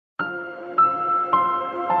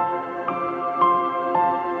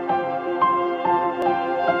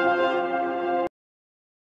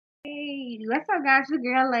What's up, guys? Your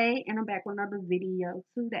girl A, and I'm back with another video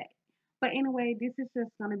today. But anyway, this is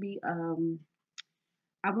just gonna be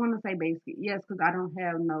I want to say basic, yes, because I don't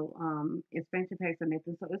have no expansion packs or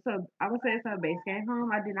nothing. So I would say it's a base game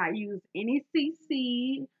home. I did not use any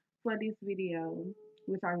CC for this video,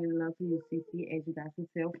 which I really love to use CC, as you guys can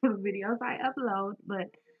tell for the videos I upload. But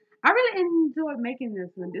I really enjoyed making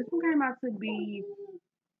this one. This one came out to be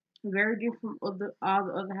very different from all the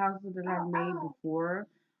other houses that I've made before.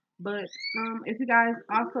 But if you guys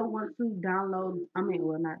also want to download, I mean,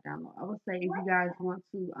 well, not download. I would say if you guys want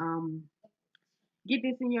to get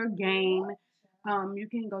this in your game, you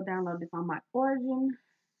can go download this on my Origin,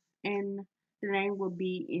 and the name will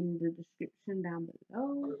be in the description down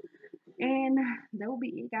below. And that will be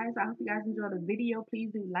it, guys. I hope you guys enjoyed the video.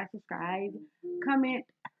 Please do like, subscribe, comment,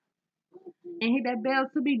 and hit that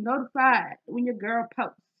bell to be notified when your girl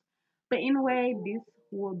posts. But anyway, this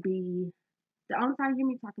will be the only time you hear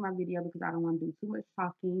me talking about video, because I don't want to do too much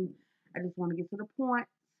talking. I just want to get to the point.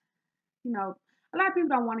 You know, a lot of people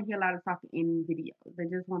don't want to hear a lot of talking in videos. They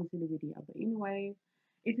just want to see the video. But anyway,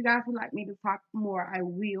 if you guys would like me to talk more, I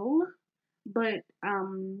will. But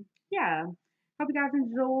yeah. Hope you guys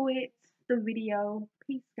enjoyed the video.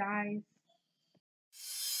 Peace, guys.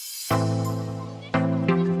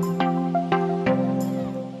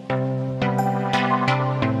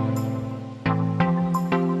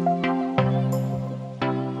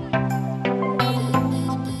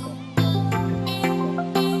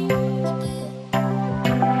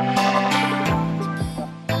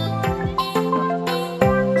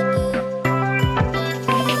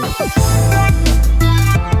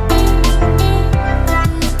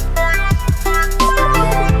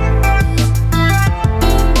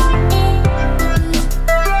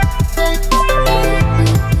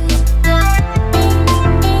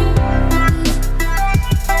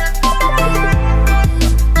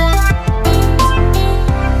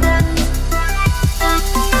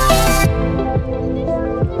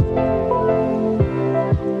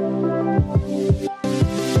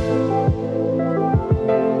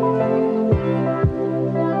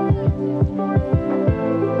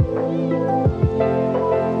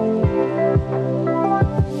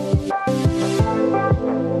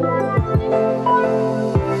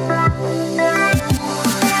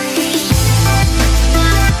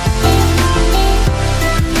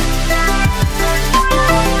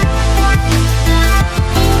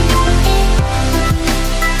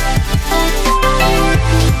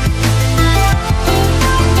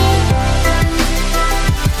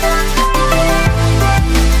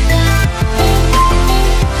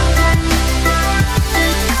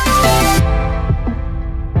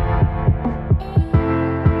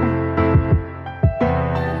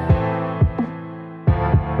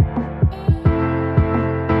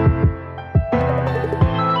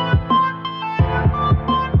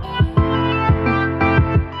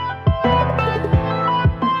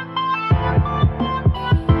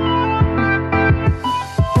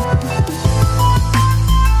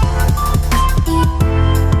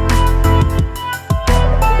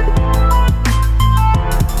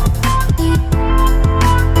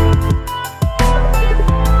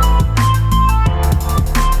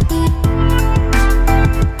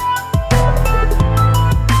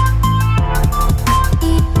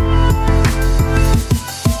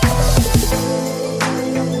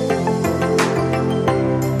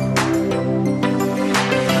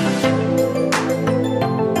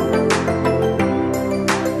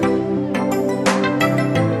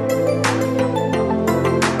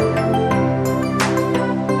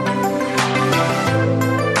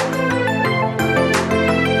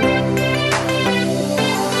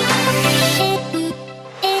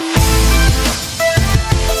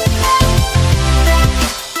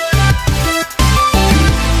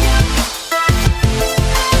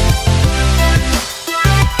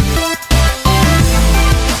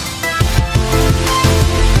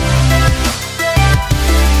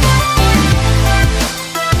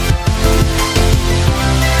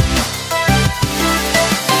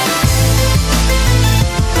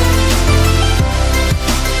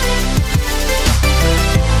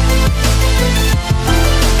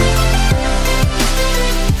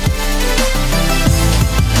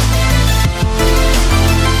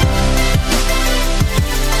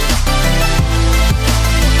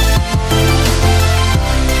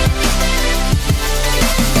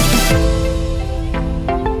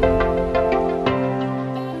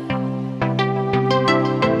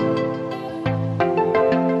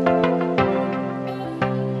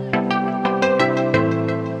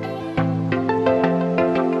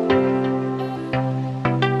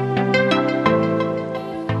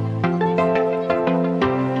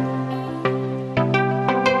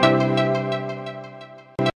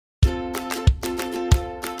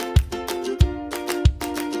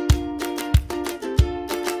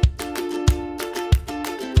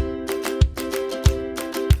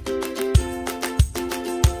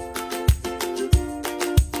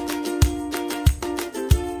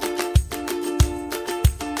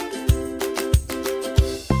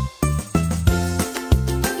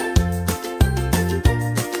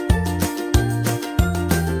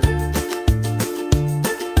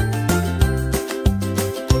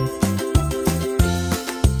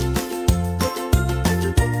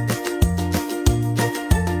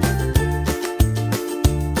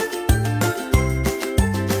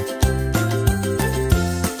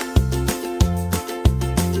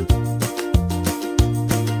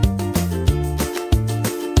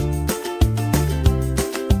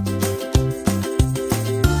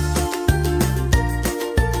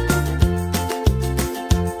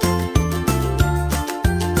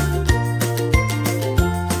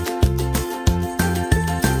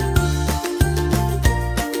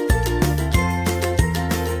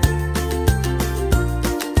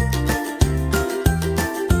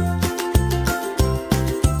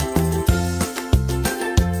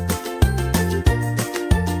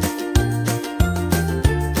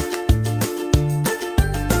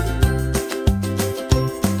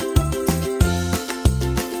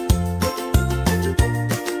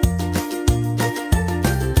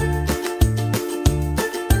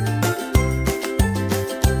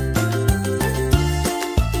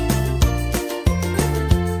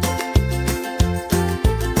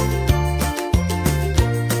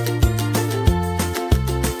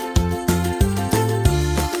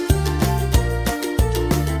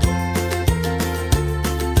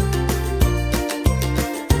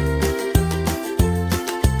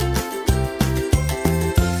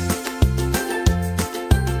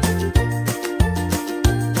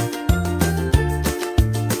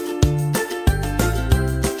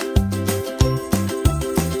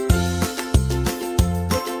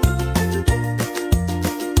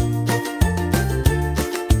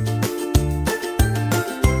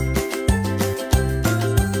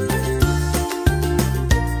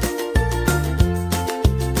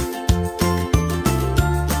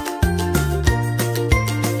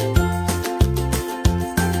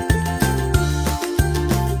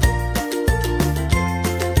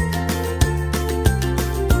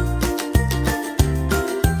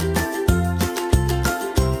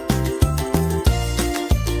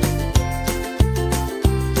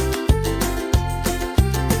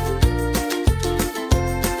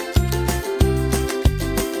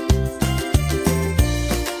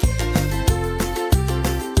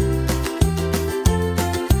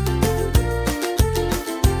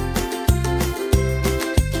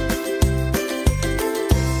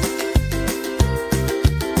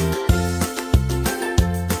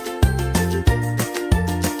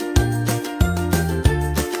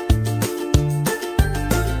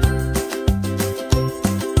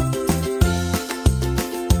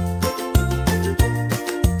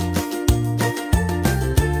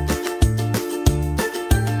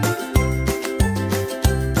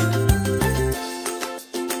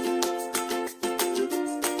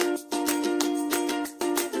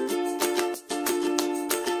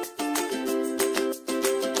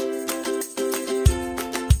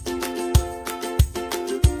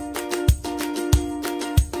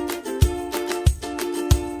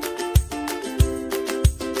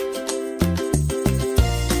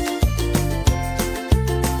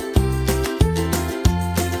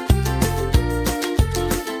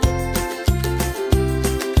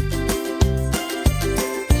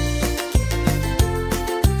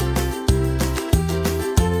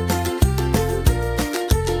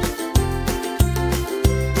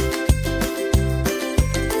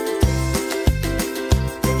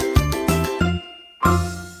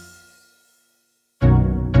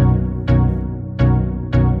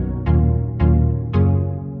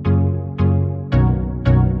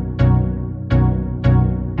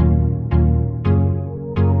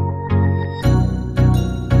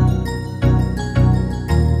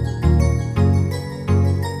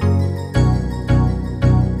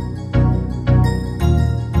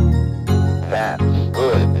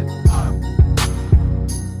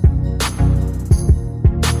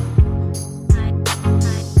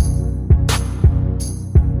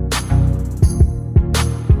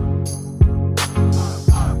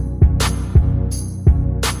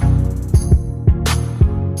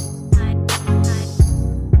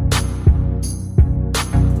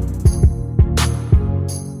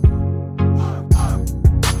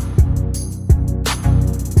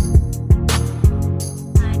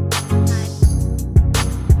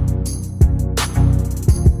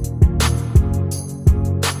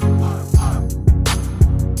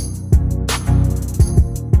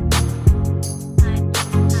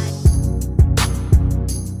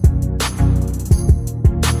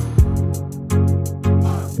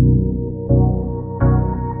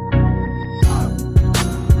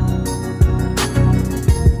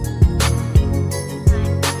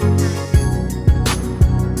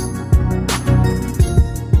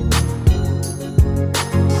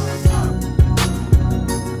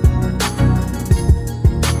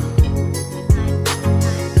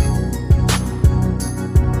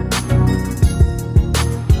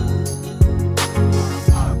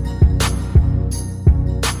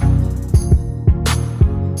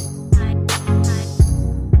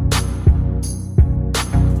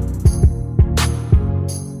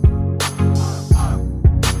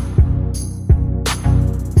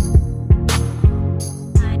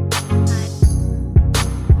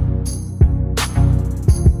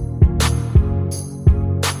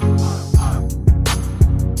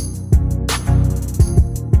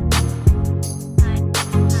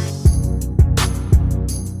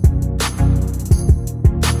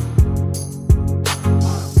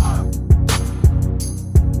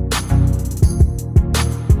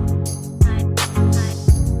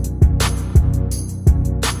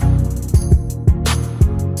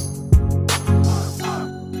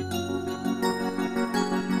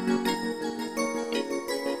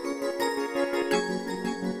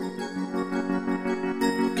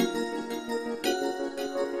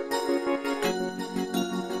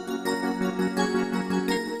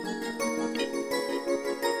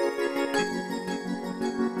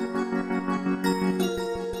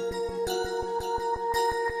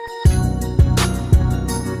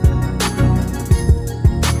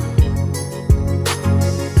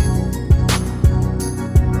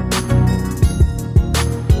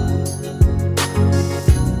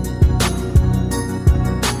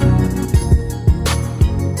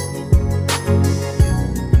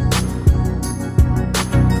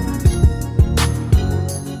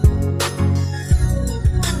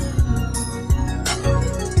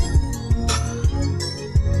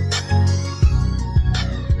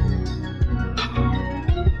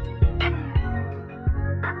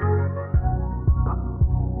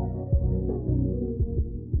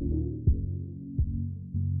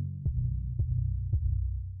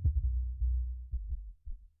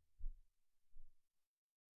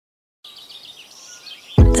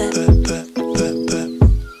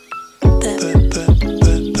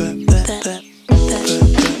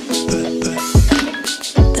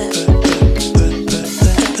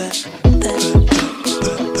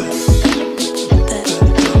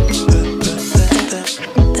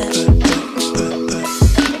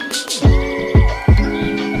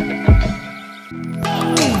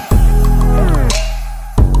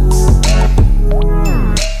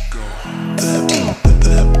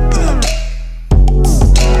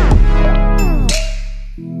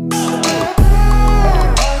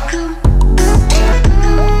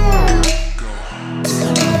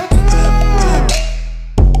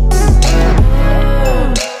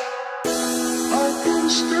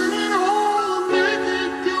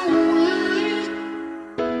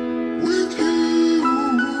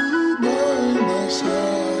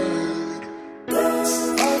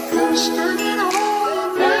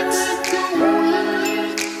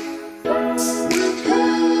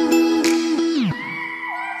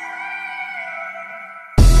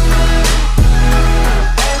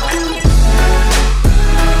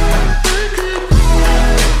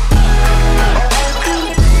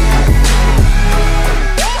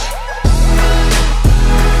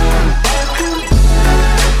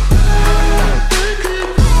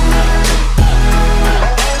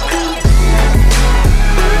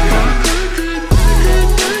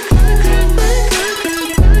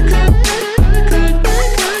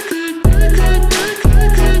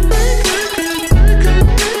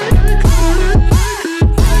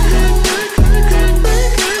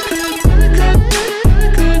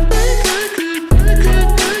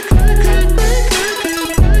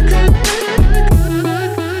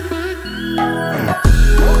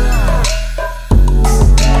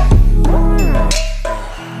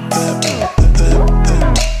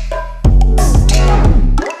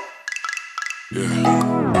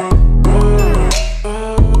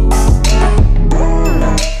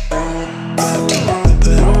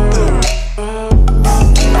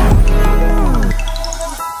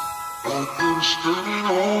 I've been standing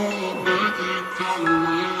on, making the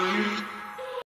way.